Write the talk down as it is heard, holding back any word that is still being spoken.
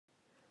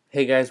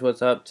Hey guys,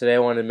 what's up? Today I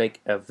want to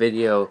make a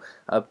video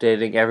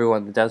updating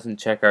everyone that doesn't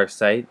check our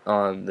site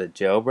on the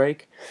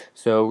jailbreak.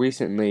 So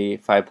recently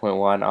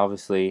 5.1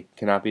 obviously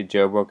cannot be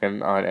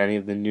jailbroken on any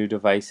of the new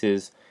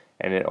devices,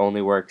 and it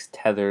only works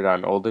tethered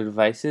on older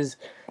devices.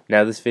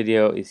 Now this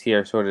video is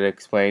here sort of to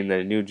explain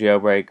that a new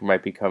jailbreak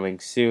might be coming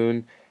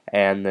soon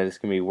and that it's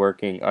going to be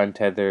working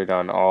untethered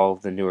on all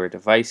of the newer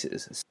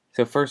devices.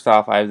 So first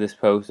off, I have this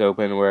post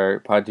open where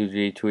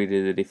Pod2G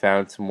tweeted that he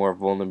found some more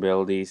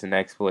vulnerabilities and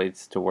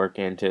exploits to work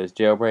into his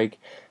jailbreak.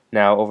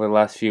 Now, over the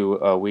last few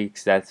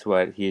weeks, that's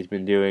what he's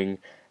been doing,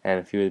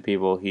 and a few of the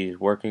people he's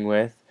working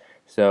with.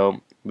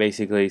 So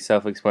basically,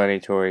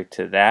 self-explanatory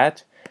to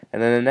that.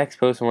 And then the next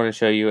post I want to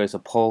show you is a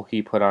poll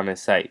he put on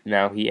his site.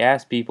 Now, he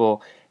asked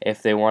people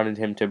if they wanted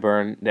him to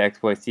burn the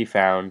exploits he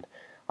found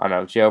on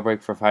a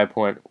jailbreak for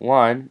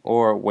 5.1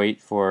 or wait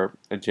for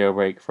a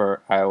jailbreak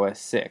for iOS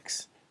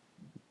 6.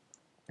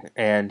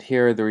 And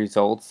here are the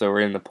results that were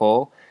in the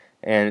poll,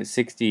 and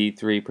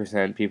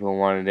 63% people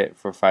wanted it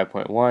for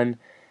 5.1.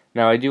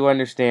 Now I do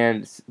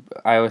understand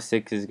iOS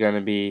 6 is going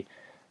to be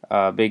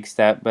a big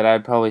step, but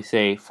I'd probably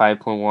say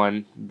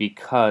 5.1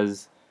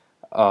 because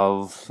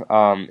of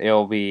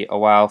it'll be a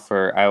while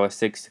for iOS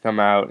 6 to come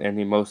out, and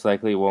he most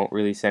likely won't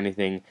release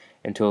anything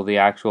until the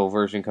actual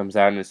version comes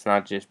out, and it's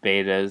not just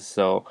betas,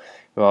 so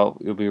well,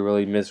 it'll be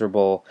really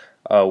miserable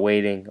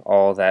waiting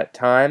all that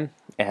time.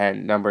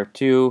 And number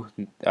two,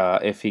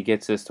 if he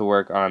gets this to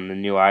work on the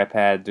new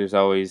iPad, there's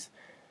always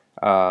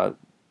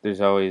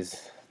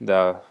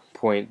the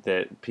point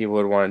that people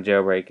would want to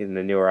jailbreak in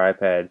the newer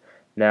iPad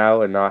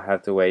now and not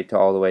have to wait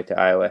all the way to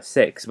iOS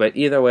 6. But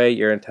either way,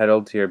 you're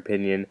entitled to your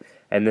opinion,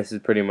 and this is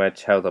pretty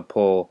much how the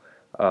poll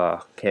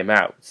came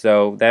out.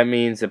 So that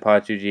means that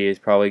Pod2G is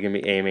probably going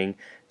to be aiming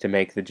to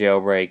make the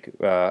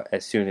jailbreak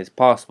as soon as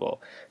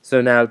possible.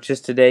 So now,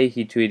 just today,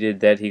 he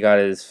tweeted that he got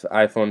his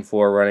iPhone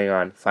 4 running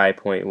on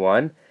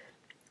 5.1.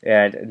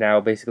 And now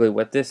basically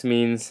what this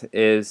means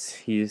is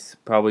he's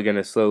probably going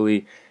to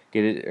slowly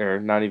get it, or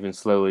not even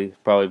slowly,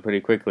 probably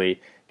pretty quickly,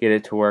 get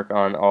it to work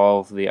on all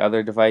of the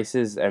other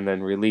devices and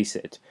then release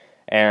it.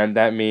 And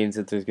that means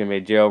that there's going to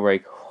be a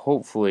jailbreak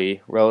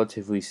hopefully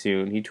relatively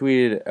soon. He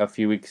tweeted a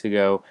few weeks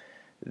ago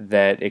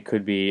that it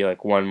could be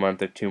like 1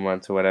 month or 2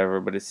 months or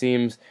whatever, but it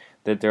seems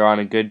that they're on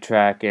a good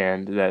track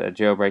and that a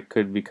jailbreak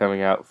could be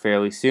coming out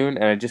fairly soon.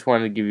 And I just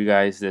wanted to give you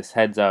guys this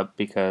heads up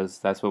because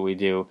that's what we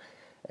do.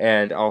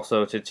 And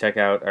also to check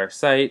out our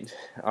site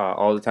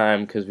all the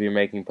time because we're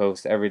making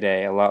posts every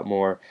day, a lot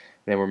more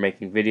than we're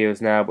making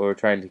videos now, but we're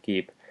trying to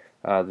keep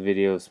the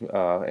videos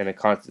in a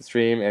constant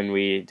stream, and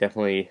we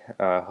definitely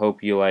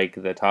hope you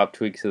like the top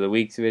tweaks of the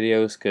week's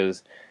videos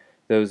because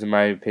those in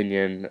my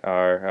opinion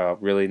are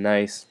really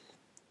nice,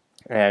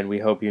 and we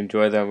hope you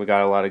enjoy them. We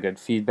got a lot of good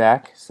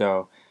feedback,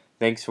 so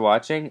thanks for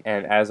watching,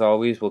 and as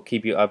always we'll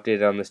keep you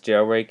updated on this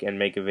jailbreak and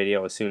make a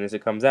video as soon as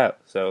it comes out.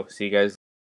 So see you guys